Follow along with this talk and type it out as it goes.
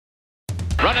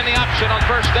Running the option on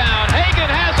first down. Hagan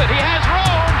has it. He has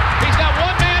room. He's got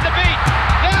one man to beat.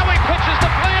 Now he pitches to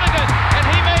Flanagan, and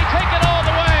he may take it all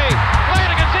the way.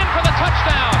 Flanagan's in for the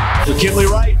touchdown. McKinley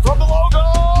Wright from the logo.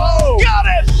 Oh, got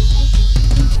it!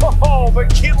 Oh,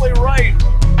 McKinley Wright.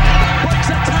 Breaks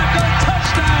a tackle.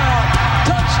 Touchdown.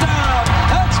 Touchdown.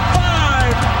 That's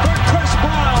 5 for Chris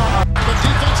Brown. The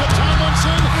defense of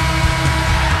Tomlinson.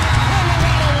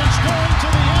 Colorado is going to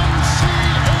the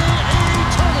NCAA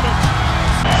tournament.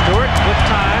 Stewart with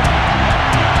time.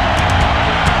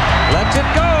 Lets it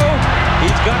go.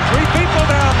 He's got 3 people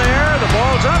down there. The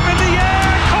ball's up in the air.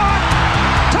 Caught.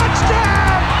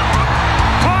 Touchdown.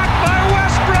 Caught by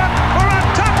Westbrook for a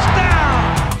touchdown.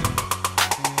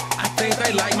 I think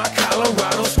they like my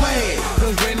Colorado swag.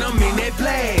 Cause when I'm in that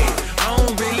flag, I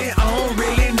don't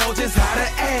really know just how to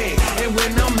act. And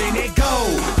when I'm in it go,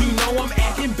 you know I'm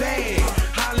acting bad.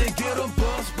 Holly get a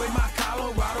bus with my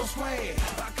Colorado swag.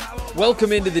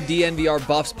 Welcome into the DNVR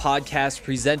Buffs podcast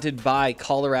presented by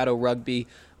Colorado Rugby.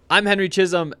 I'm Henry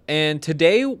Chisholm, and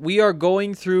today we are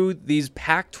going through these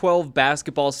Pac-12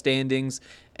 basketball standings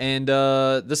and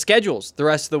the schedules the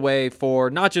rest of the way for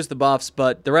not just the Buffs,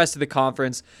 but the rest of the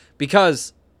conference,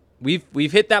 because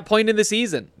we've hit that point in the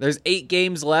season. There's 8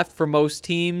 games left for most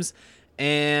teams,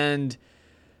 and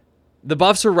the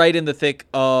Buffs are right in the thick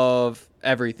of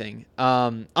everything.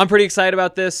 I'm pretty excited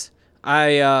about this.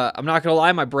 I'm not going to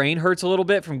lie, my brain hurts a little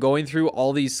bit from going through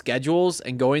all these schedules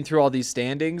and going through all these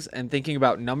standings and thinking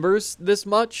about numbers this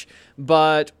much,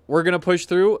 but we're going to push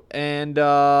through. And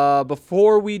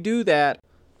before we do that,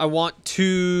 I want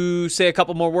to say a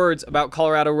couple more words about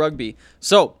Colorado Rugby.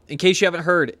 So, in case you haven't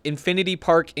heard, Infinity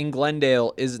Park in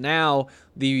Glendale is now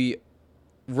the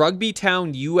Rugby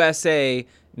Town USA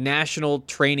National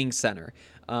Training Center.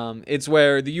 It's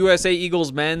where the USA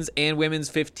Eagles men's and women's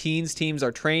 15s teams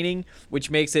are training,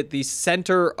 which makes it the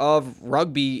center of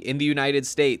rugby in the United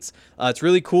States. It's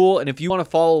really cool, and if you want to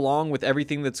follow along with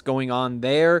everything that's going on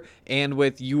there and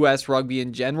with US rugby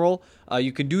in general,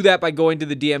 you can do that by going to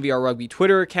the DNVR Rugby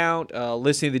Twitter account,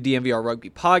 listening to the DNVR Rugby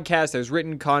podcast. There's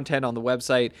written content on the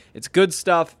website. It's good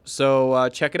stuff, so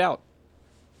check it out.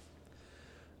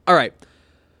 All right.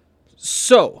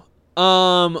 So,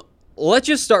 let's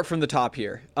just start from the top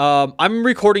here. I'm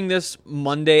recording this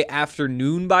Monday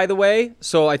afternoon, by the way.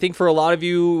 So I think for a lot of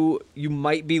you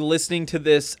might be listening to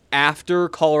this after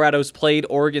Colorado's played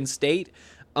Oregon State.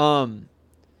 We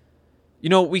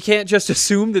can't just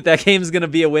assume that game is going to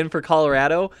be a win for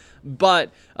Colorado.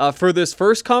 But for this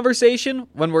first conversation,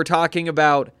 when we're talking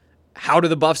about how do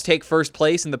the Buffs take first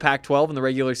place in the Pac-12 in the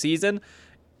regular season,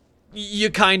 you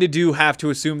kind of do have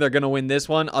to assume they're going to win this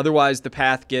one. Otherwise, the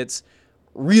path gets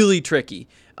really tricky.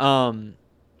 So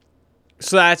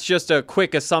that's just a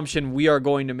quick assumption we are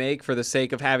going to make for the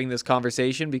sake of having this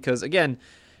conversation, because again,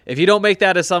 if you don't make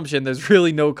that assumption, there's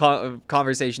really no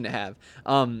conversation to have.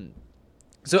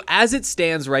 So as it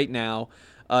stands right now,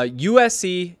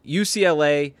 USC,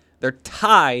 UCLA, they're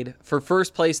tied for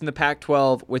first place in the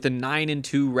Pac-12 with a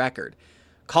 9-2 record.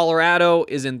 Colorado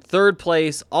is in third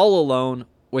place all alone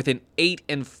with an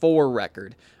 8-4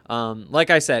 record. Like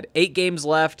I said, 8 games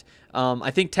left.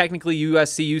 I think technically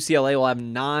USC, UCLA will have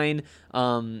 9.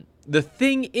 The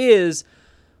thing is,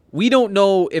 we don't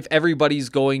know if everybody's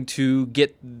going to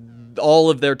get all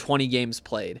of their 20 games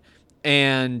played.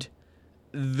 And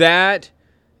that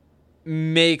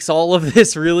makes all of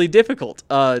this really difficult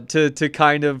to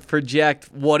kind of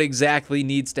project what exactly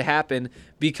needs to happen,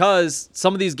 because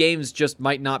some of these games just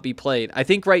might not be played. I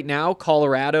think right now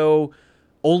Colorado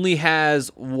only has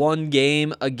 1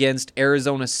 game against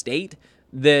Arizona State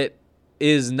that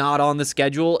is not on the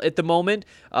schedule at the moment.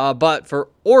 But for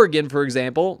Oregon, for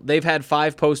example, they've had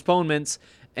 5 postponements,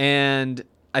 and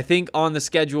I think on the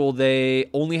schedule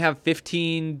they only have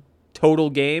 15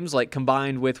 total games, like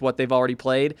combined with what they've already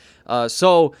played.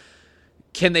 So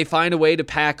can they find a way to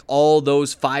pack all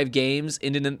those 5 games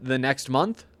into the next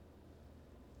month?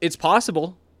 It's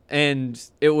possible. And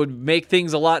it would make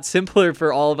things a lot simpler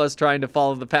for all of us trying to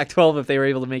follow the Pac-12 if they were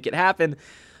able to make it happen.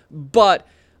 But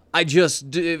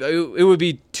it would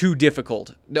be too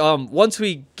difficult. Once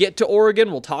we get to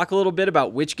Oregon, we'll talk a little bit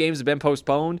about which games have been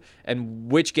postponed and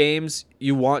which games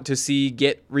you want to see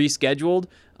get rescheduled.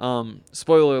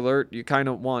 Spoiler alert, you kind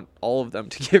of want all of them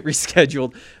to get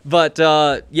rescheduled. But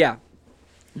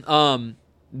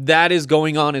that is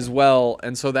going on as well,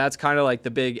 and so that's kind of like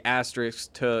the big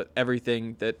asterisk to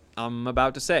everything that I'm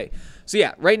about to say. So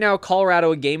yeah, right now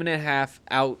Colorado a game and a half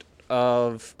out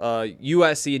of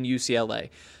USC and UCLA.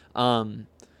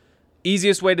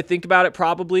 Easiest way to think about it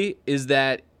probably is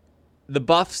that the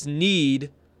Buffs need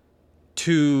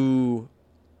to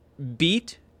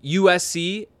beat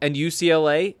USC and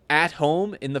UCLA at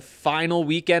home in the final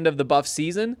weekend of the Buff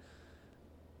season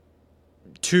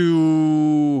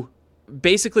to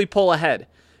basically pull ahead.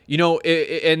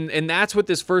 And that's what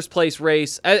this first place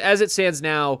race, as it stands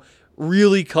now,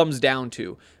 really comes down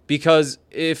to. Because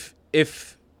if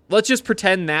let's just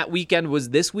pretend that weekend was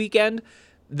this weekend,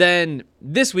 then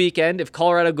this weekend, if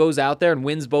Colorado goes out there and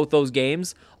wins both those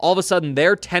games, all of a sudden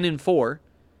they're 10-4.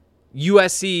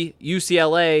 USC,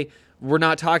 UCLA, we're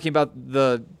not talking about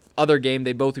the other game.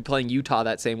 They'd both be playing Utah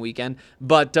that same weekend.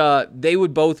 But they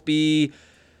would both be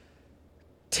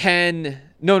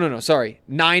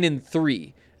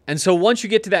 9-3. And so once you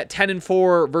get to that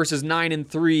 10-4 versus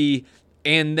 9-3,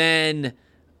 and then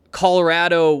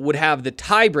Colorado would have the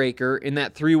tiebreaker in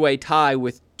that three-way tie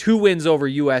with 2 wins over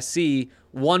USC,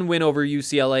 1 win over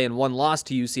UCLA, and 1 loss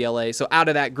to UCLA. So out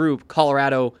of that group,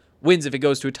 Colorado wins if it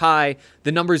goes to a tie.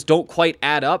 The numbers don't quite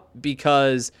add up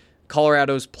because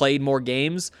Colorado's played more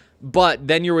games, but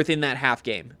then you're within that half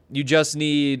game. You just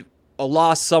need a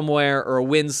loss somewhere or a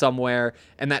win somewhere,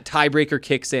 and that tiebreaker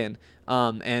kicks in.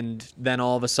 And then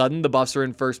all of a sudden, the Buffs are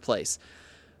in first place.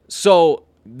 So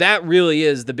that really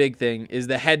is the big thing, is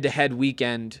the head-to-head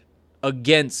weekend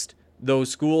against those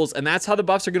schools, and that's how the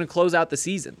Buffs are going to close out the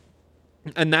season.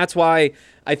 And that's why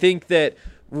I think that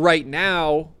right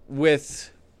now,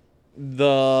 with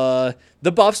the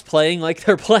Buffs playing like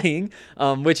they're playing,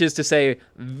 which is to say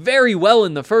very well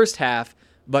in the first half,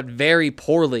 but very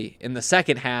poorly in the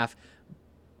second half,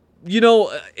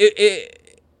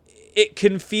 it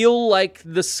can feel like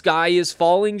the sky is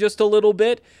falling just a little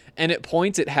bit, and at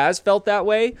points it has felt that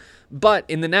way. But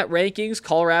in the net rankings,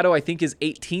 Colorado, I think, is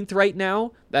 18th right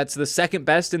now. That's the second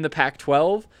best in the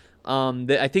Pac-12.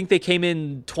 I think they came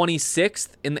in 26th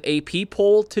in the AP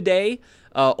poll today.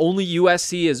 Only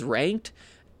USC is ranked.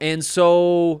 And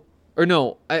so, or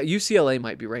no, UCLA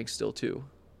might be ranked still too.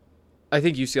 I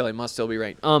think UCLA must still be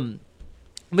ranked.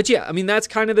 But yeah, I mean, that's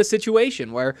kind of the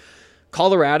situation where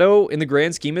Colorado, in the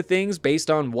grand scheme of things,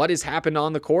 based on what has happened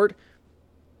on the court,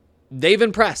 they've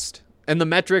impressed. And the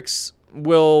metrics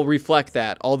will reflect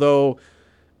that. Although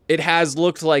it has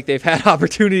looked like they've had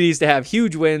opportunities to have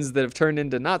huge wins that have turned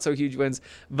into not so huge wins.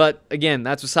 But again,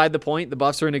 that's beside the point. The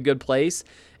Buffs are in a good place.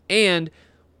 And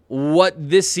what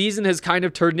this season has kind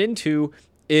of turned into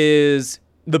is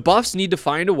the Buffs need to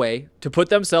find a way to put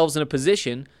themselves in a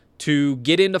position to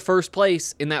get into first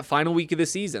place in that final week of the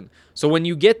season. So when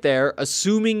you get there,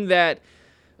 assuming that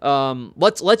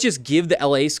let's just give the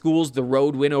LA schools the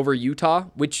road win over Utah,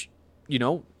 which,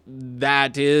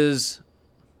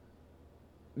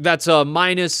 that's a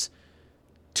minus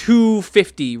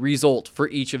 250 result for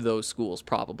each of those schools,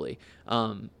 probably.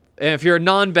 And if you're a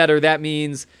non-better, that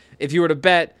means if you were to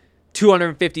bet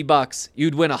 $250,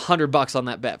 you'd win $100 on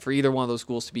that bet for either one of those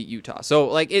schools to beat Utah.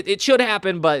 So it should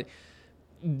happen, but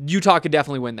Utah could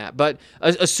definitely win that. But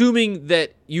assuming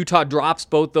that Utah drops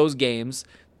both those games,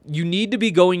 you need to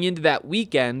be going into that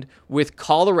weekend with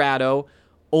Colorado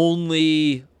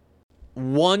only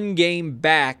 1 game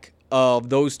back of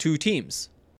those 2 teams.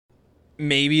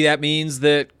 Maybe that means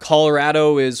that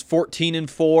Colorado is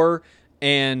 14-4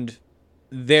 and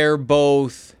they're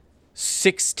both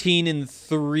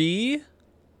 16-3.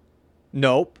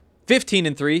 Nope.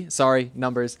 15-3. Sorry,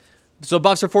 numbers. So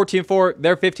Buffs are 14-4.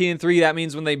 They're 15-3. That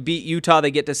means when they beat Utah, they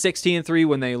get to 16-3.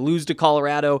 When they lose to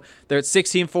Colorado, they're at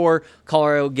 16-4.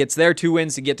 Colorado gets their 2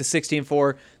 wins to get to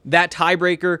 16-4. That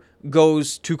tiebreaker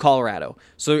goes to Colorado.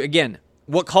 So again,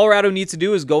 what Colorado needs to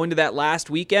do is go into that last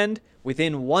weekend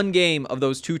within 1 game of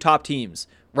those 2 top teams.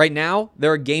 Right now,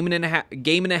 they're a game and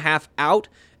a half out,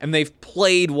 and they've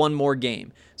played 1 more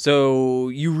game. So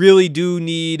you really do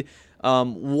need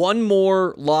 1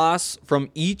 more loss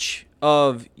from each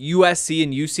of USC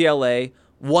and UCLA,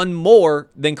 1 more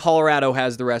than Colorado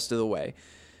has the rest of the way.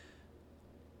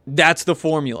 That's the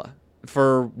formula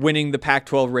for winning the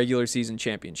Pac-12 regular season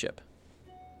championship.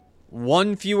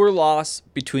 1 fewer loss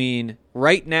between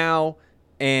right now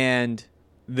and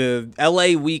the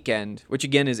LA weekend, which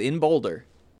again is in Boulder,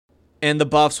 and the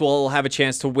Buffs will have a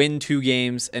chance to win 2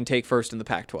 games and take first in the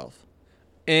Pac-12.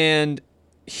 And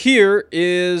here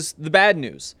is the bad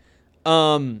news.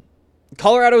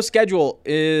 Colorado's schedule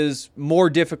is more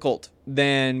difficult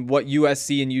than what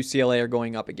USC and UCLA are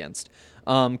going up against.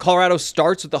 Colorado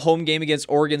starts with the home game against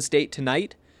Oregon State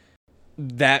tonight.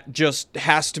 That just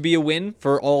has to be a win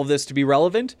for all of this to be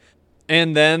relevant.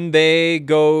 And then they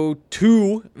go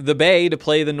to the Bay to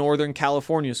play the Northern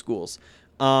California schools.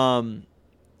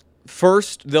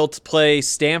 First, they'll play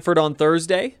Stanford on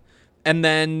Thursday, and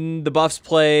then the Buffs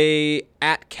play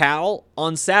at Cal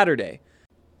on Saturday.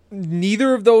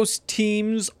 Neither of those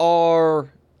teams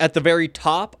are at the very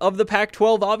top of the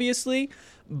Pac-12, obviously,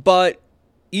 but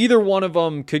either one of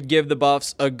them could give the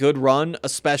Buffs a good run,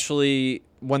 especially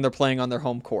when they're playing on their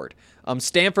home court.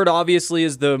 Stanford obviously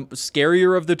is the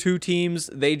scarier of the two teams.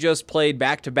 They just played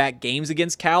back-to-back games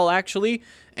against Cal, actually,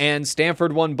 and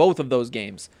Stanford won both of those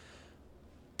games.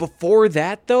 Before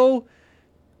that, though,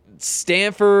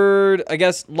 Stanford, I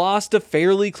guess, lost a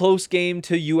fairly close game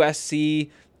to USC,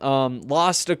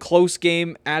 lost a close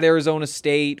game at Arizona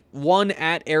State, won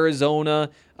at Arizona,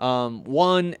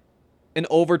 won an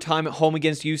overtime at home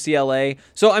against UCLA.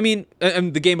 So, I mean,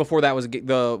 and the game before that was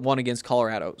the one against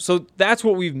Colorado. So that's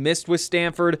what we've missed with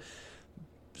Stanford.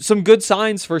 Some good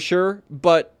signs for sure,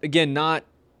 but again, not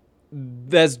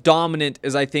as dominant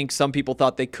as I think some people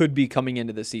thought they could be coming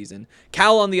into the season.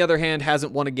 Cal, on the other hand,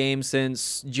 hasn't won a game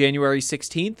since January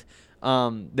 16th.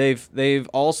 They've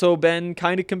also been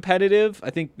kind of competitive. I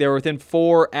think they were within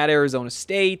 4 at Arizona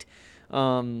State.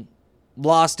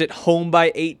 Lost at home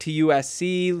by 8 to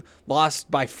USC,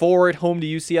 lost by 4 at home to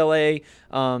UCLA,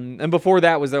 and before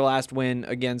that was their last win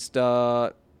against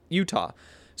Utah.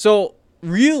 So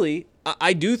really,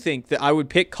 I do think that I would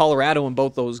pick Colorado in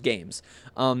both those games.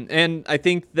 And I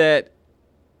think that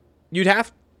you'd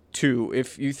have to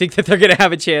if you think that they're going to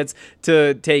have a chance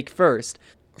to take first.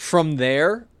 From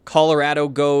there, Colorado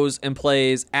goes and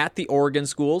plays at the Oregon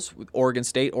schools, with Oregon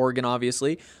State, Oregon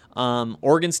obviously.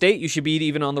 Oregon State, you should beat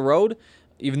even on the road,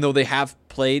 even though they have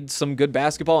played some good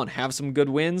basketball and have some good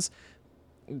wins.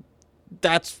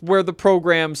 That's where the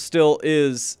program still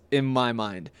is in my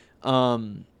mind.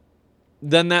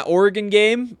 Then that Oregon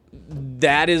game,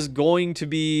 that is going to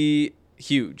be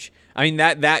huge. I mean,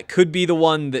 that could be the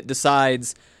one that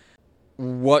decides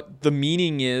what the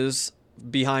meaning is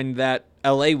behind that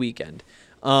LA weekend.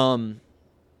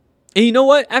 And you know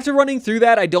what? After running through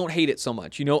that, I don't hate it so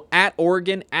much. You know, at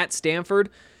Oregon, at Stanford,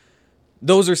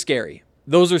 those are scary.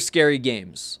 Those are scary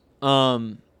games.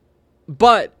 But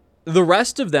the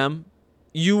rest of them,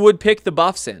 you would pick the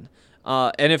Buffs in.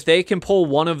 And if they can pull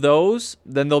one of those,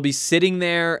 then they'll be sitting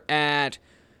there at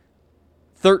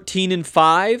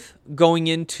 13-5 going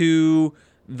into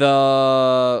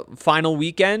the final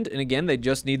weekend. And again, they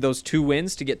just need those 2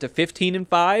 wins to get to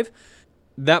 15-5.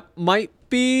 That might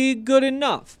be good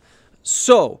enough.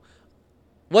 So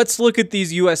let's look at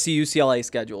these USC-UCLA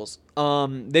schedules.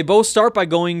 They both start by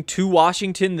going to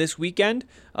Washington this weekend,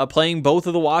 playing both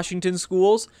of the Washington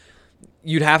schools.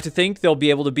 You'd have to think they'll be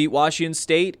able to beat Washington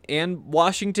State and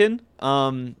Washington,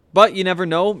 but you never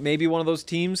know. Maybe one of those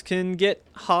teams can get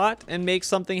hot and make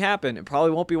something happen. It probably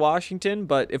won't be Washington,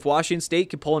 but if Washington State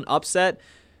could pull an upset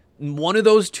in one of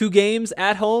those 2 games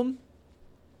at home,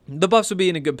 the Buffs would be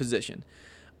in a good position.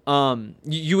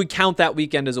 You would count that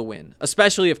weekend as a win,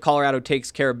 especially if Colorado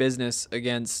takes care of business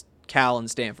against Cal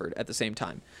and Stanford at the same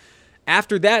time.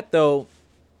 After that, though,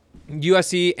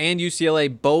 USC and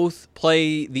UCLA both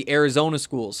play the Arizona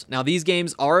schools. Now, these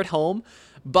games are at home,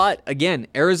 but again,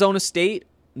 Arizona State,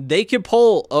 they could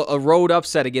pull a road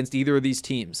upset against either of these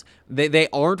teams. They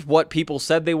aren't what people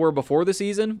said they were before the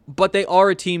season, but they are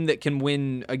a team that can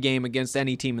win a game against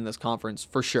any team in this conference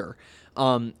for sure.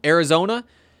 Arizona,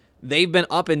 they've been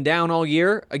up and down all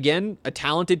year. Again, a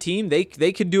talented team. They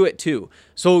could do it too.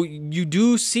 So you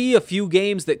do see a few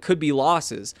games that could be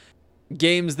losses.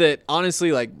 Games that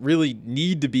honestly really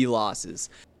need to be losses.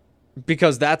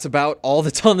 Because that's about all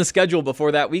that's on the schedule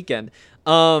before that weekend.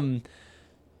 USC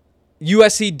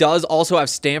does also have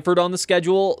Stanford on the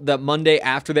schedule that Monday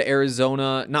after the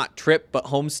Arizona, not trip, but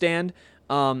homestand.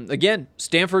 Again,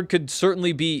 Stanford could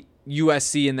certainly beat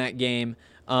USC in that game.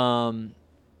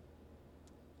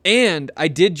 And I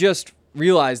did just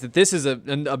realize that this is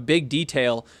a big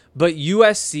detail, but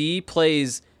USC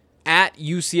plays at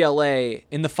UCLA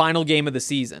in the final game of the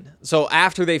season. So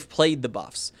after they've played the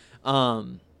Buffs.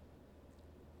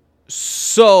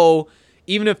 So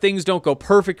even if things don't go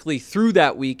perfectly through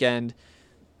that weekend,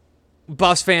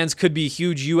 Buffs fans could be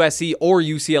huge USC or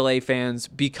UCLA fans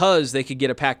because they could get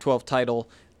a Pac-12 title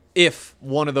if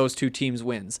one of those 2 teams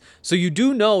wins. So you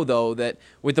do know, though, that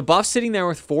with the Buffs sitting there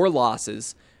with 4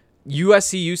 losses,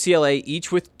 USC, UCLA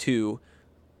each with 2,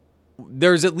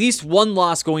 there's at least 1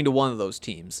 loss going to one of those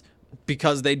teams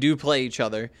because they do play each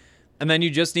other. And then you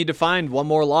just need to find 1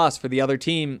 more loss for the other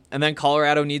team, and then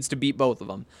Colorado needs to beat both of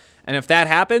them. And if that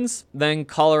happens, then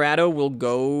Colorado will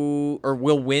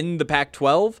win the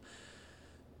Pac-12.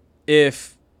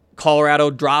 If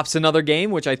Colorado drops another game,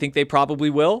 which I think they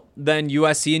probably will, then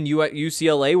USC and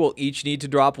UCLA will each need to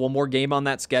drop 1 more game on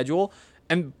that schedule.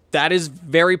 And that is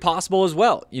very possible as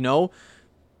well. You know,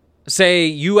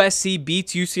 say USC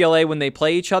beats UCLA when they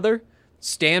play each other,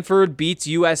 Stanford beats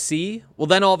USC. Well,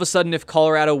 then all of a sudden, if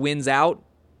Colorado wins out,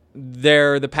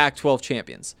 they're the Pac-12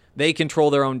 champions. They control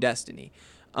their own destiny.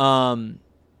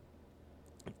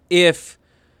 If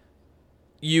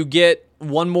you get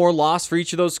one more loss for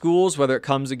each of those schools, whether it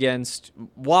comes against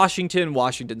Washington,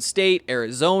 Washington State,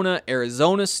 Arizona,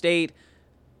 Arizona State,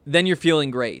 then you're feeling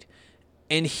great.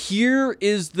 And here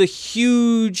is the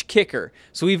huge kicker.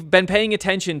 So we've been paying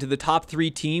attention to the top 3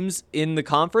 teams in the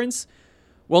conference.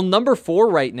 Well, number 4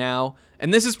 right now,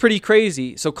 and this is pretty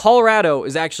crazy. So Colorado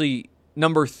is actually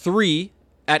number 3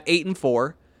 at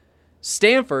 8-4.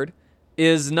 Stanford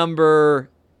is number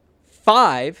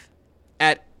 5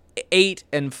 at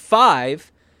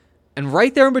 8-5. And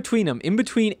right there in between them, in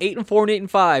between 8-4 and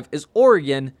 8-5, is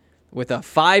Oregon with a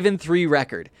 5-3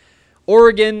 record.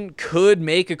 Oregon could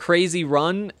make a crazy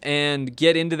run and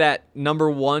get into that number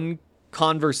 1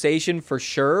 conversation for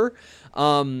sure.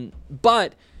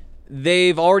 But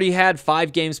they've already had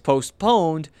 5 games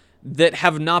postponed that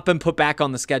have not been put back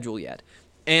on the schedule yet.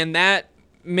 And that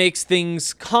makes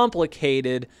things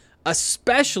complicated,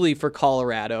 especially for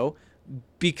Colorado,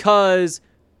 because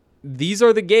these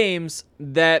are the games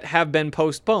that have been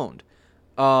postponed.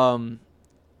 1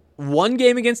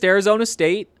 game against Arizona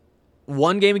State,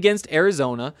 1 game against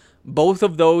Arizona. Both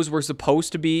of those were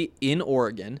supposed to be in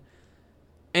Oregon.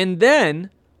 And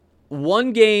then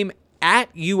 1 game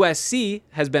at USC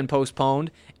has been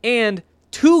postponed, and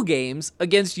 2 games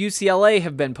against UCLA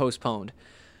have been postponed.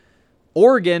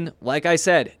 Oregon, like I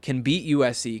said, can beat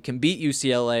USC, can beat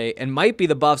UCLA, and might be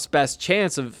the Buffs' best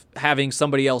chance of having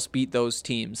somebody else beat those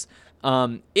teams.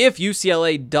 If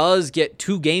UCLA does get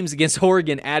 2 games against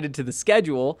Oregon added to the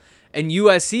schedule, and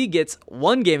USC gets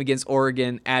 1 game against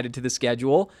Oregon added to the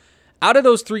schedule, out of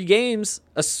those 3 games,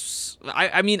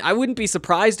 I wouldn't be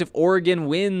surprised if Oregon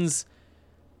wins.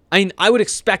 I would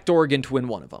expect Oregon to win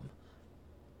 1 of them.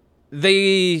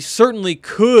 They certainly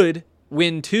could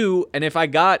win 2, and if I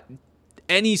got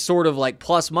any sort of like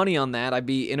plus money on that, I'd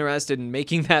be interested in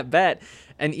making that bet.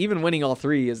 And even winning all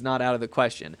 3 is not out of the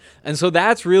question. And so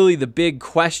that's really the big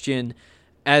question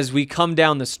as we come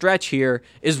down the stretch here,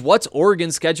 is what's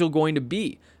Oregon's schedule going to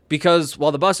be? Because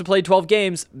while the Buffs have played 12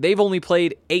 games, they've only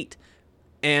played 8.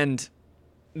 And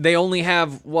they only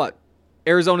have,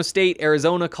 Arizona State,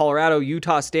 Arizona, Colorado,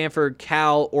 Utah, Stanford,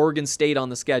 Cal, Oregon State on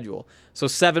the schedule. So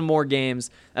 7 more games.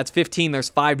 That's 15. There's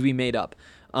 5 to be made up.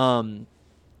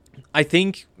 I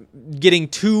think getting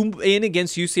 2 in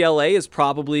against UCLA is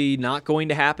probably not going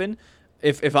to happen.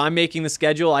 If I'm making the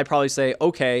schedule, I probably say,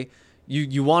 okay,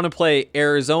 you want to play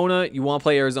Arizona, you want to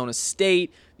play Arizona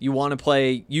State, you want to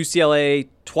play UCLA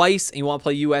twice, and you want to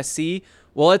play USC.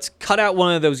 Well, let's cut out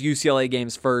one of those UCLA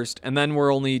games first, and then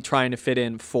we're only trying to fit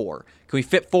in 4. Can we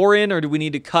fit 4 in, or do we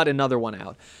need to cut another one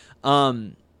out?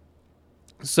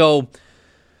 So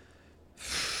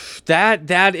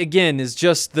that again is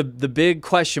just the big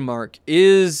question mark.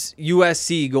 Is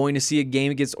USC going to see a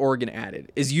game against Oregon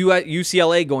added? Is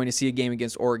UCLA going to see a game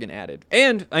against Oregon added?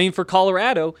 And for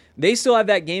Colorado, they still have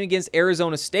that game against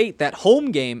Arizona State, that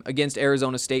home game against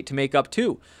Arizona State to make up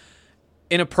too.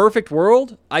 In a perfect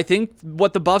world, I think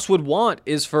what the Buffs would want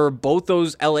is for both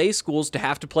those LA schools to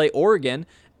have to play Oregon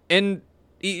and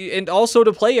also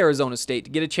to play Arizona State to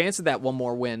get a chance at that 1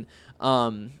 more win.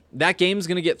 That game's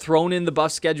going to get thrown in the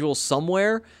Buffs schedule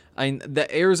somewhere. The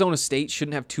Arizona State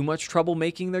shouldn't have too much trouble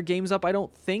making their games up, I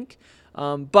don't think.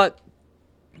 But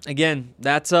again,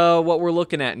 that's what we're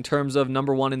looking at in terms of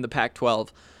number 1 in the Pac-12.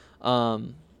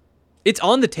 It's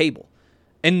on the table,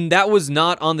 and that was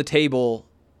not on the table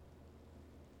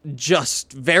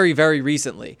just very, very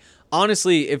recently.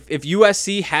 Honestly, if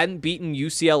USC hadn't beaten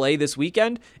UCLA this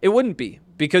weekend, it wouldn't be,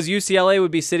 because UCLA would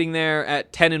be sitting there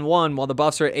at 10-1 while the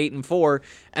Buffs are at 8-4,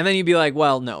 and then you'd be like,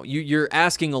 well, no, you're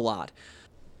asking a lot.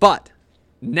 But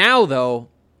now, though,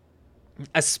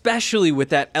 especially with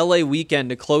that LA weekend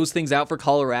to close things out for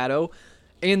Colorado,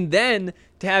 and then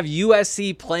to have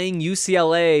USC playing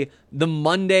UCLA the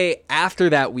Monday after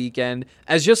that weekend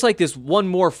as just like this one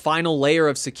more final layer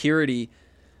of security,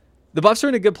 the Buffs are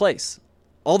in a good place.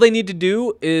 All they need to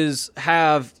do is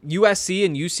have USC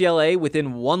and UCLA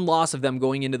within 1 loss of them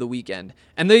going into the weekend.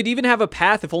 And they'd even have a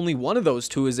path if only one of those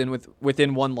 2 is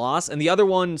within 1 loss, and the other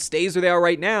one stays where they are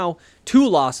right now, 2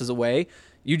 losses away.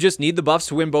 You just need the Buffs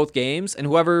to win both games, and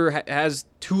whoever has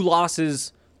 2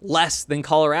 losses less than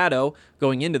Colorado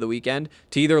going into the weekend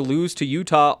to either lose to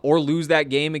Utah or lose that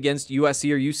game against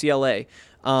USC or UCLA.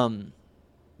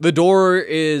 The door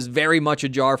is very much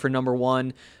ajar for number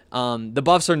 1. The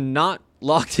Buffs are not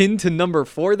locked into number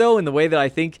 4, though, in the way that I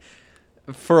think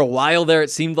for a while there it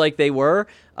seemed like they were.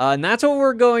 And that's what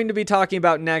we're going to be talking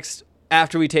about next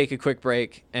after we take a quick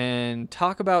break and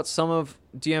talk about some of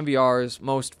DNVR's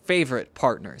most favorite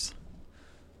partners.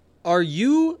 Are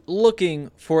you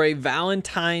looking for a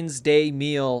Valentine's Day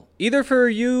meal, either for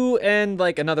you and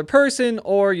like another person,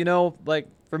 or, like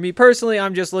for me personally,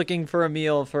 I'm just looking for a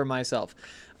meal for myself?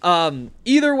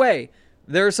 Either way,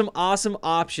 there are some awesome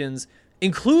options,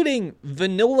 including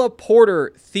vanilla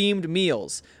porter themed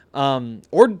meals.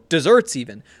 Or desserts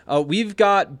even. We've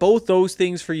got both those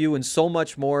things for you and so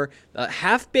much more.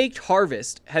 Half Baked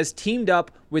Harvest has teamed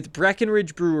up with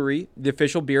Breckenridge Brewery, the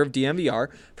official beer of DNVR,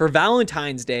 for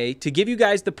Valentine's Day to give you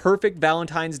guys the perfect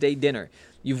Valentine's Day dinner.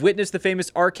 You've witnessed the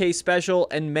famous RK Special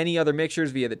and many other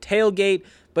mixtures via the tailgate,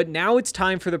 but now it's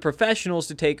time for the professionals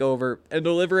to take over and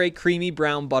deliver a creamy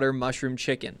brown butter mushroom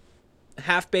chicken.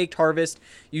 Half Baked Harvest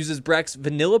uses Breck's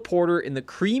vanilla porter in the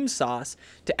cream sauce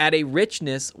to add a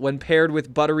richness when paired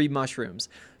with buttery mushrooms.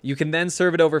 You can then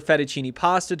serve it over fettuccine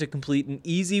pasta to complete an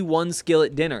easy one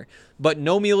skillet dinner. But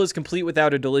no meal is complete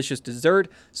without a delicious dessert,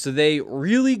 so they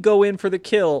really go in for the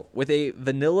kill with a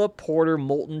vanilla porter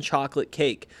molten chocolate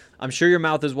cake. I'm sure your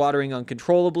mouth is watering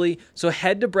uncontrollably, so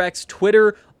head to Breck's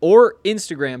Twitter or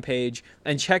Instagram page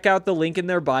and check out the link in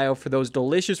their bio for those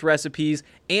delicious recipes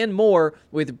and more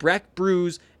with Breck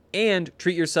Brews, and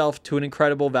treat yourself to an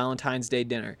incredible Valentine's Day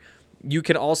dinner. You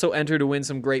can also enter to win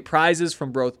some great prizes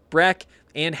from both Breck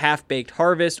and Half Baked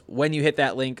Harvest when you hit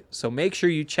that link, so make sure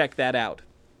you check that out.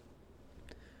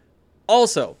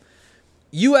 Also,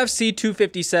 UFC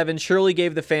 257 surely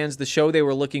gave the fans the show they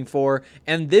were looking for,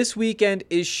 and this weekend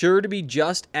is sure to be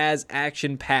just as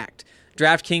action-packed.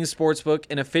 DraftKings Sportsbook,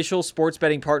 an official sports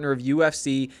betting partner of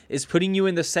UFC, is putting you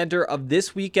in the center of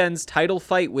this weekend's title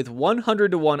fight with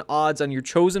 100-1 odds on your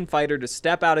chosen fighter to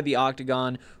step out of the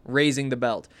octagon, raising the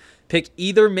belt. Pick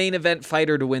either main event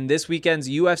fighter to win this weekend's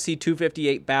UFC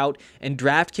 258 bout, and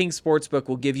DraftKings Sportsbook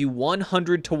will give you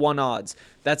 100-1 odds.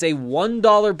 That's a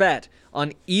 $1 bet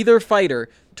on either fighter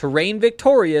to reign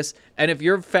victorious, and if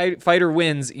your fighter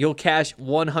wins, you'll cash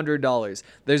 $100.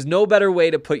 There's no better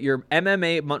way to put your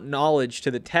MMA knowledge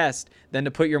to the test than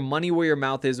to put your money where your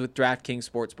mouth is with DraftKings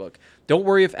Sportsbook. Don't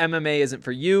worry if MMA isn't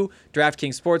for you.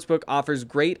 DraftKings Sportsbook offers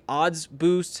great odds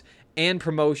boosts and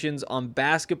promotions on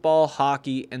basketball,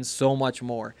 hockey, and so much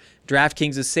more.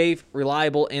 DraftKings is safe,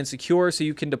 reliable, and secure, so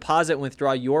you can deposit and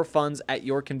withdraw your funds at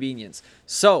your convenience.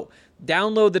 So,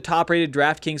 download the top-rated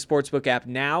DraftKings Sportsbook app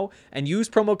now and use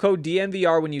promo code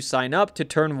DNVR when you sign up to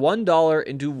turn $1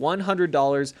 into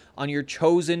 $100 on your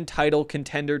chosen title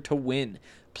contender to win.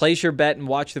 Place your bet and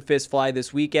watch the fist fly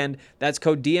this weekend. That's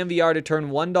code DNVR to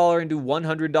turn $1 into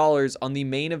 $100 on the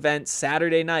main event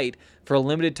Saturday night for a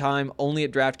limited time only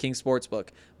at DraftKings Sportsbook.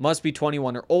 Must be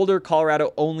 21 or older.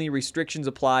 Colorado only. Restrictions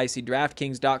apply. See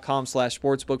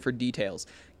DraftKings.com/sportsbook for details.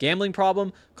 Gambling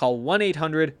problem? Call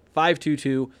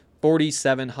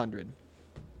 1-800-522-4700.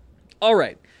 All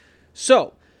right.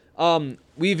 So,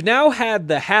 we've now had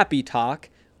the happy talk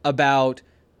about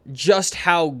just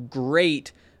how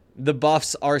great the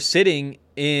Buffs are sitting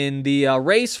in the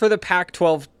race for the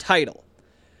Pac-12 title.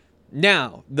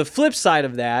 Now, the flip side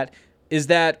of that is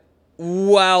that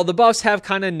while the Buffs have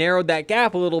kind of narrowed that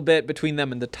gap a little bit between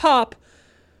them and the top,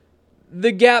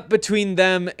 the gap between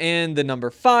them and the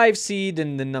number 5 seed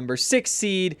and the number 6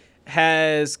 seed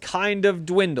has kind of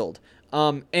dwindled.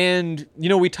 And,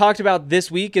 we talked about this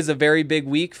week is a very big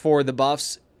week for the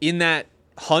Buffs in that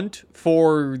hunt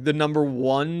for the number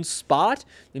 1 spot.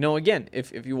 Again,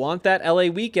 if you want that LA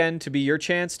weekend to be your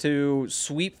chance to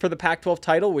sweep for the Pac-12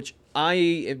 title, which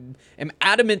I am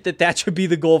adamant that should be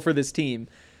the goal for this team,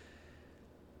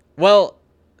 well,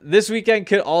 this weekend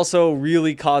could also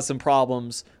really cause some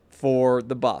problems for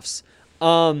the Buffs.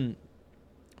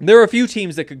 There are a few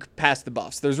teams that could pass the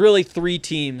Buffs. There's really 3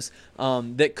 teams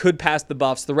that could pass the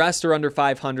Buffs. The rest are under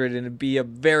 500, and it'd be a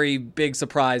very big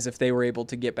surprise if they were able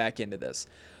to get back into this.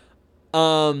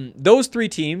 Those 3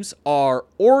 teams are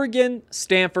Oregon,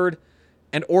 Stanford,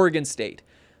 and Oregon State.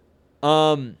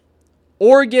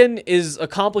 Oregon is a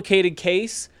complicated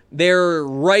case. They're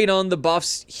right on the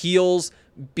Buffs' heels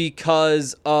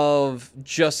because of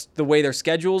just the way their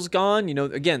schedule's gone.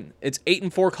 Again, it's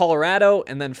 8-4 Colorado,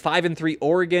 and then 5-3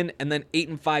 Oregon, and then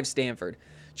 8-5 Stanford.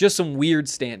 Just some weird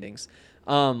standings.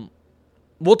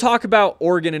 We'll talk about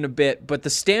Oregon in a bit, but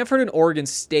the Stanford and Oregon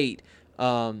State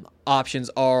options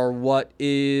are what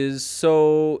is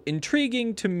so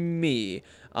intriguing to me,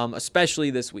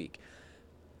 especially this week.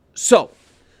 So,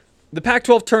 the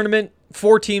Pac-12 tournament,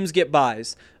 4 teams get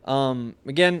byes.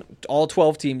 Again, all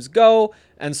 12 teams go,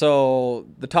 and so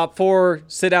the top 4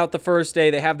 sit out the first day,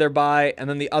 they have their bye, and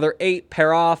then the other 8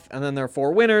 pair off, and then there are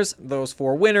 4 winners. Those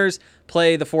 4 winners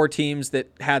play the 4 teams that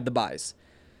had the byes.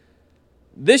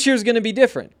 This year's going to be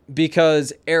different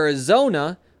because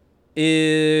Arizona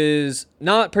is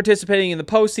not participating in the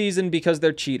postseason because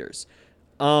they're cheaters.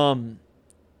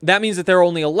 That means that there are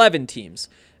only 11 teams.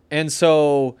 And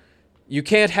so you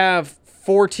can't have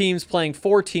 4 teams playing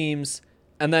 4 teams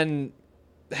and then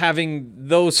having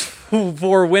those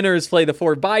 4 winners play the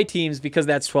 4 bye teams, because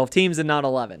that's 12 teams and not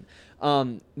 11.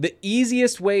 The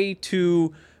easiest way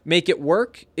to make it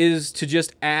work is to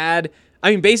just add,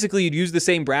 basically you'd use the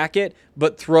same bracket,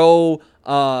 but throw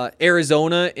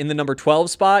Arizona in the number 12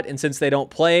 spot. And since they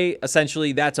don't play,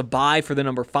 essentially that's a bye for the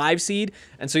number 5 seed.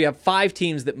 And so you have 5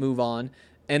 teams that move on.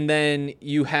 And then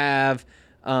you have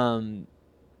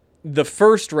the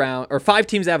first round, or 5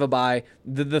 teams have a bye.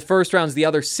 The first round's the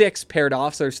other 6 paired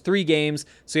off. So there's 3 games.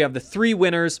 So you have the 3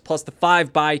 winners plus the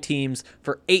 5 bye teams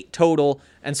for 8 total.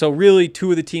 And so really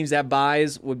 2 of the teams that have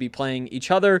byes would be playing each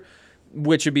other,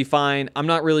 which would be fine. I'm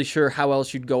not really sure how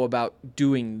else you'd go about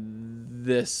doing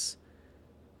this.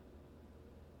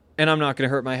 And I'm not going to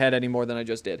hurt my head any more than I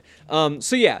just did.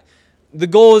 So yeah, the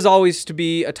goal is always to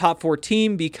be a top 4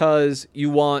 team because you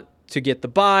want to get the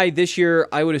bye. This year,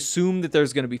 I would assume that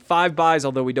there's going to be 5 byes,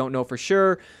 although we don't know for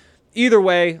sure. Either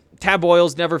way, Tab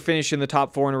Oils never finished in the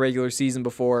top 4 in a regular season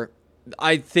before.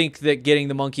 I think that getting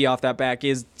the monkey off that back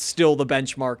is still the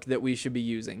benchmark that we should be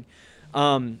using.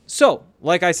 So,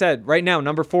 like I said, right now,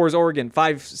 number 4 is Oregon,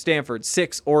 5 Stanford,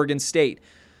 6 Oregon State.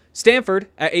 Stanford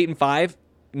at 8-5.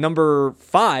 Number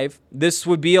 5, this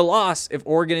would be a loss if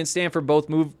Oregon and Stanford both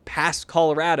move past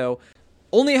Colorado.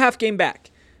 Only a half game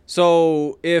back.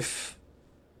 So if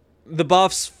the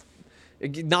Buffs,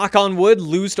 knock on wood,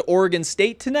 lose to Oregon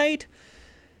State tonight,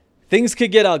 things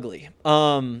could get ugly.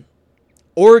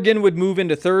 Oregon would move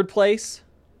into 3rd place.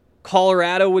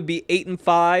 Colorado would be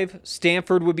 8-5.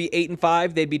 Stanford would be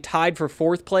 8-5. They'd be tied for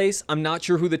 4th place. I'm not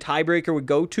sure who the tiebreaker would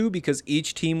go to because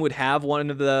each team would have one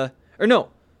of the... Or no,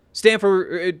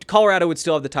 Colorado would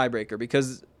still have the tiebreaker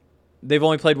because they've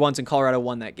only played once and Colorado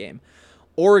won that game.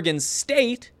 Oregon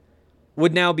State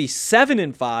would now be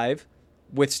 7-5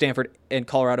 with Stanford and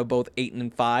Colorado both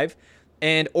 8-5.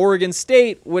 And Oregon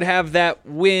State would have that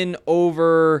win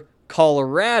over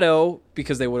Colorado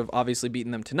because they would have obviously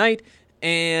beaten them tonight.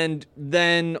 And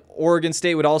then Oregon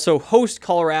State would also host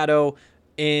Colorado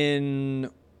in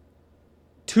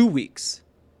 2 weeks.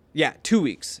 Yeah, 2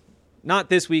 weeks. Not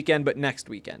this weekend, but next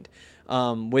weekend,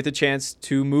 with a chance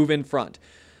to move in front.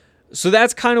 So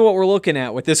that's kind of what we're looking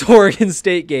at with this Oregon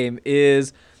State game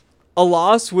is a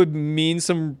loss would mean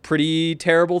some pretty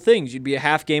terrible things. You'd be a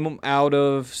half game out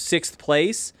of 6th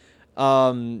place.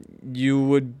 You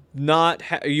would not.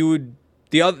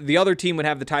 The other team would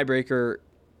have the tiebreaker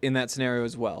in that scenario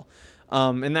as well.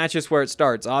 And that's just where it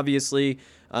starts. Obviously,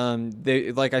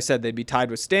 they, like I said, they'd be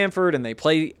tied with Stanford, and they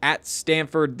play at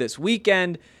Stanford this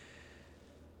weekend.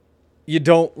 You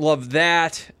don't love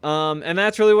that. And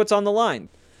that's really what's on the line.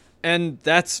 And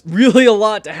that's really a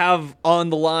lot to have on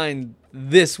the line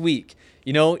this week.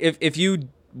 You know, if you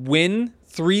win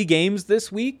 3 games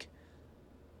this week,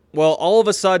 well, all of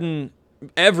a sudden,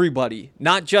 everybody,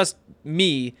 not just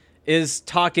me, is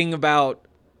talking about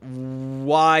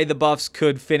why the Buffs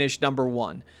could finish number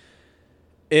 1.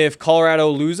 If Colorado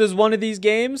loses one of these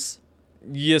games,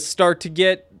 you start to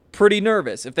get pretty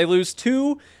nervous. If they lose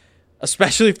 2,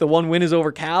 especially if the one win is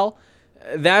over Cal,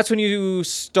 that's when you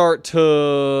start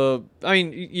to,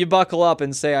 you buckle up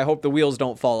and say, I hope the wheels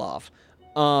don't fall off.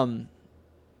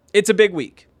 It's a big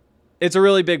week. It's a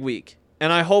really big week.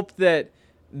 And I hope that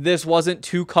this wasn't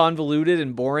too convoluted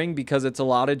and boring because it's a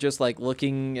lot of just like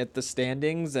looking at the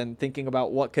standings and thinking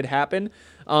about what could happen.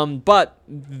 But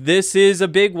this is a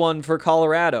big one for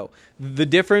Colorado. The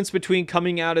difference between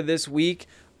coming out of this week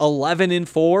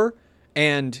 11-4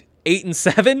 and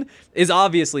 8-7 is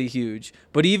obviously huge.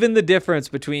 But even the difference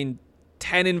between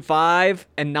 10-5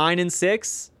 and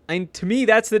 9-6, to me,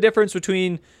 that's the difference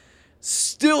between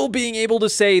still being able to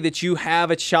say that you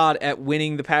have a shot at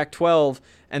winning the Pac-12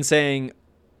 and saying,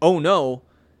 oh no,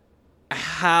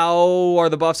 how are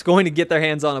the Buffs going to get their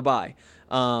hands on a bye?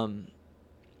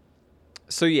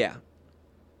 So yeah.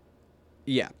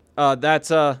 That's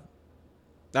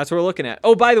what we're looking at.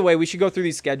 Oh, by the way, we should go through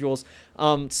these schedules.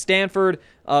 Stanford,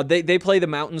 they play the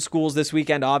mountain schools this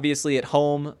weekend, obviously at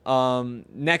home.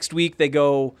 Next week they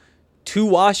go to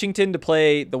Washington to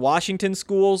play the Washington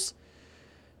schools.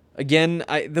 Again,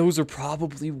 those are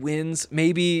probably wins.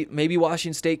 Maybe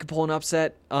Washington State could pull an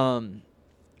upset.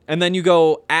 And then you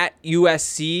go at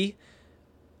USC,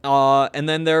 and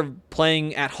then they're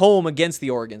playing at home against the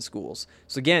Oregon schools.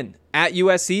 So again, at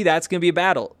USC, that's going to be a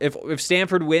battle. If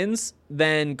Stanford wins,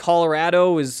 then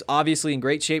Colorado is obviously in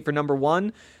great shape for number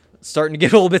 1. starting to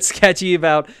get a little bit sketchy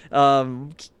about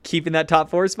keeping that top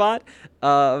 4 spot.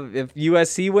 If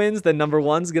USC wins, then number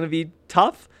 1's going to be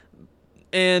tough.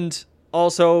 And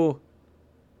also,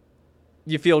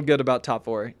 you feel good about top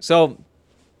 4. So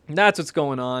that's what's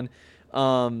going on.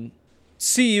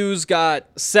 CU's got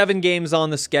 7 games on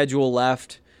the schedule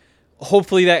left.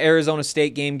 Hopefully that Arizona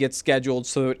State game gets scheduled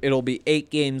so it'll be 8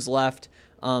 games left.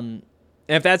 And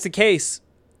if that's the case,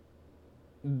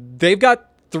 they've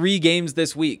got 3 games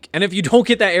this week. And if you don't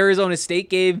get that Arizona State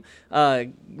game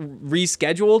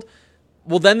rescheduled,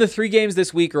 well, then the 3 games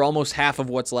this week are almost half of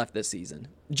what's left this season.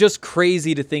 Just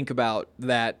crazy to think about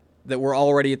that we're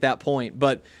already at that point.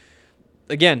 But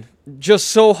again, just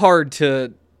so hard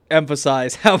to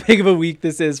emphasize how big of a week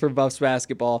this is for Buffs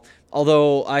basketball.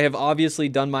 Although I have obviously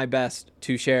done my best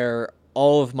to share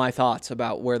all of my thoughts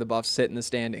about where the Buffs sit in the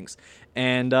standings.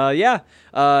 And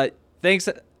thanks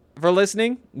for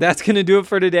listening. That's going to do it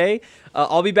for today.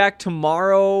 I'll be back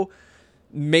tomorrow,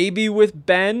 maybe with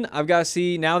Ben. I've got to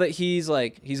see now that he's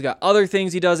got other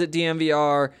things he does at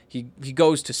DMVR. He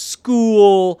goes to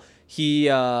school. He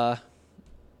doesn't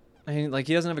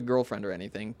have a girlfriend or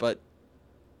anything,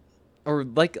 or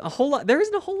like a whole lot. There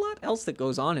isn't a whole lot else that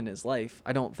goes on in his life,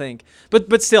 I don't think.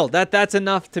 But still, that's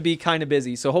enough to be kind of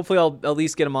busy. So hopefully I'll at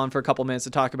least get him on for a couple minutes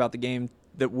to talk about the game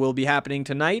that will be happening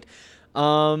tonight.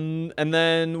 And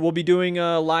then we'll be doing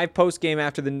a live post game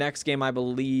after the next game, I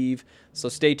believe. So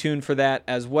stay tuned for that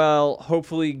as well.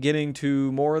 Hopefully getting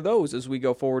to more of those as we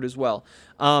go forward as well.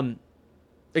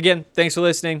 Again, thanks for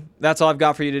listening. That's all I've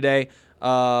got for you today.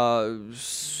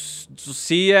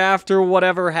 See you after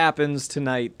whatever happens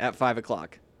tonight at 5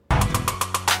 o'clock.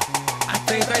 I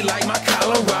think they like my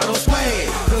Colorado swag,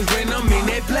 cause when I'm in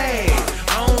that flag,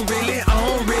 I don't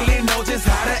really know just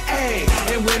how to act.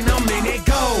 And when I'm in that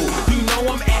goal, you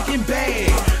know I'm acting bad.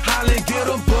 Holly get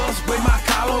a bus with my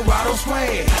Colorado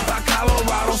swag, my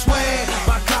Colorado swag,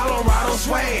 my Colorado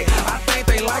swag. I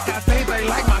think they like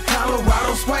my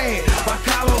Colorado swag, my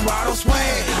Colorado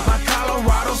swag, my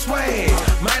Colorado swag.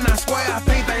 Man, I swear I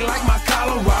think they like my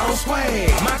Colorado swag,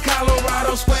 my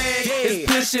Colorado swag is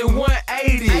pushing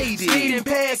 180. Speeding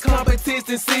past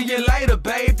competition, see you later,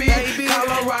 baby.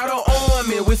 Colorado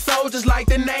Army with soldiers like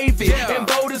the Navy, and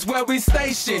voters where we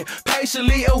stationed,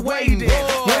 patiently awaiting.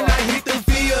 When I hit the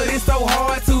field, it's so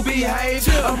hard to behave.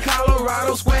 I'm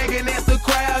Colorado swagging as the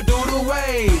crowd do the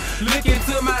wave. Look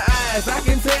into my eyes, I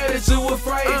can tell that you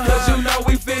afraid, cause you know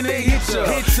we finna hit ya.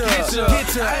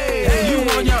 Hey, you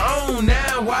on your own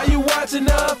now, why you watching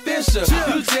the official?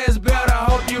 You just better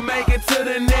hope you make it to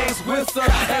the next whistle.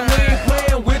 And we ain't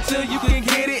playing with you can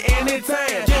get it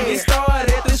anytime. It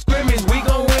started at the scrimmage, we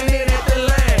gon' win it at the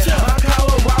line. My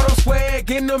Colorado swag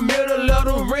in the middle of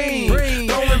the ring,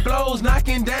 throwing blows,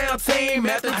 knocking down team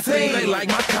after team. I think they like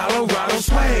my Colorado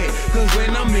swag, cause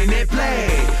when I'm in that flag,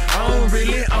 I don't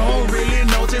really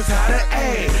know just how to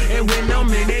act. And when I'm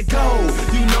in that goal,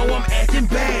 you know I'm acting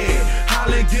bad.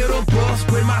 Holly get a bus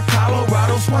with my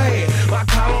Colorado swag, my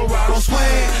Colorado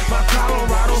swag, my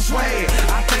Colorado swag.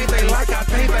 I think they like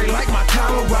my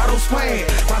Colorado swag,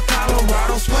 my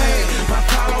Colorado swag, my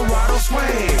Colorado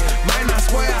swag. Man, I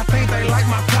swear I think they like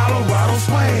my Colorado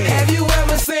swag. Have you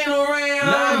ever seen around?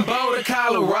 I'm Boulder,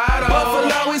 Colorado.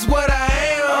 Buffalo is what I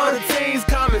am. All the teams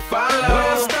come and follow. When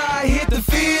I start hit the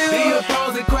field, the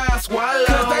opposing crowd swallow,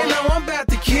 cause they know I'm about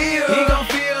to kill. He gon'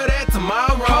 feel that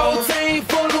tomorrow. Whole team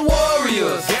full of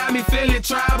warriors, got me feeling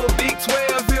tribal. Big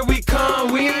 12, here we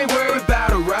come. We ain't worried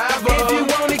about a rival. If you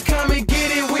want it, come and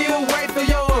get it. We'll wait for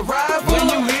your arrival. When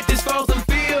you hit this frozen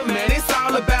field, man, it's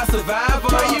all about survival.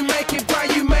 Pray you make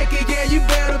it, yeah, you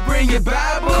better bring your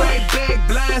Bible. Crack back,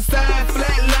 blind side,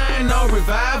 flat line, no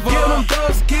revival.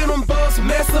 Get them bucks,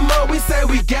 mess them up, we say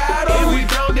we got them. If we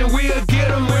don't, then we'll get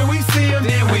them. When we see them,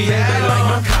 then we have them. They like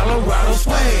my Colorado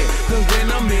swag, cause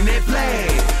when I'm in that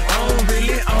flag, I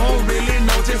don't really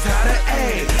know just how to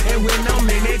act. And when I'm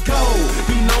in that goal,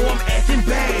 you know I'm acting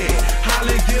bad.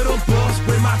 Holly get a bus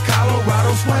with my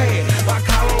Colorado swag, my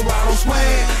Colorado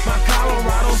swag, my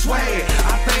Colorado swag.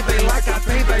 I think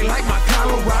they like my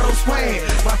Colorado swag,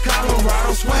 my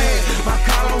Colorado swag, my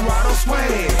Colorado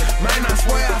swag. Man, I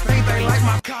swear I think they like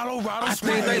my Colorado swag. I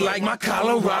think they like my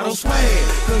Colorado swag,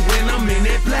 cause when I'm in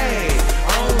that flag,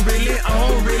 I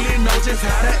don't really know just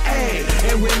how to act.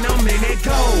 And when I'm in that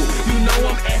goal, you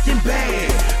know I'm acting bad.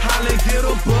 Holly get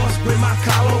a bus with my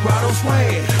Colorado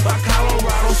swag, my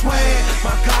Colorado swag,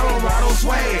 my Colorado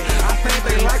swag. I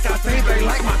think they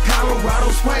like my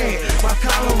Colorado swag, my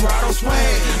Colorado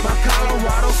swag, my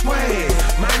Colorado swag.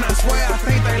 Man, I swear I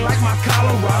think they like my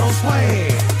Colorado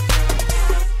swag.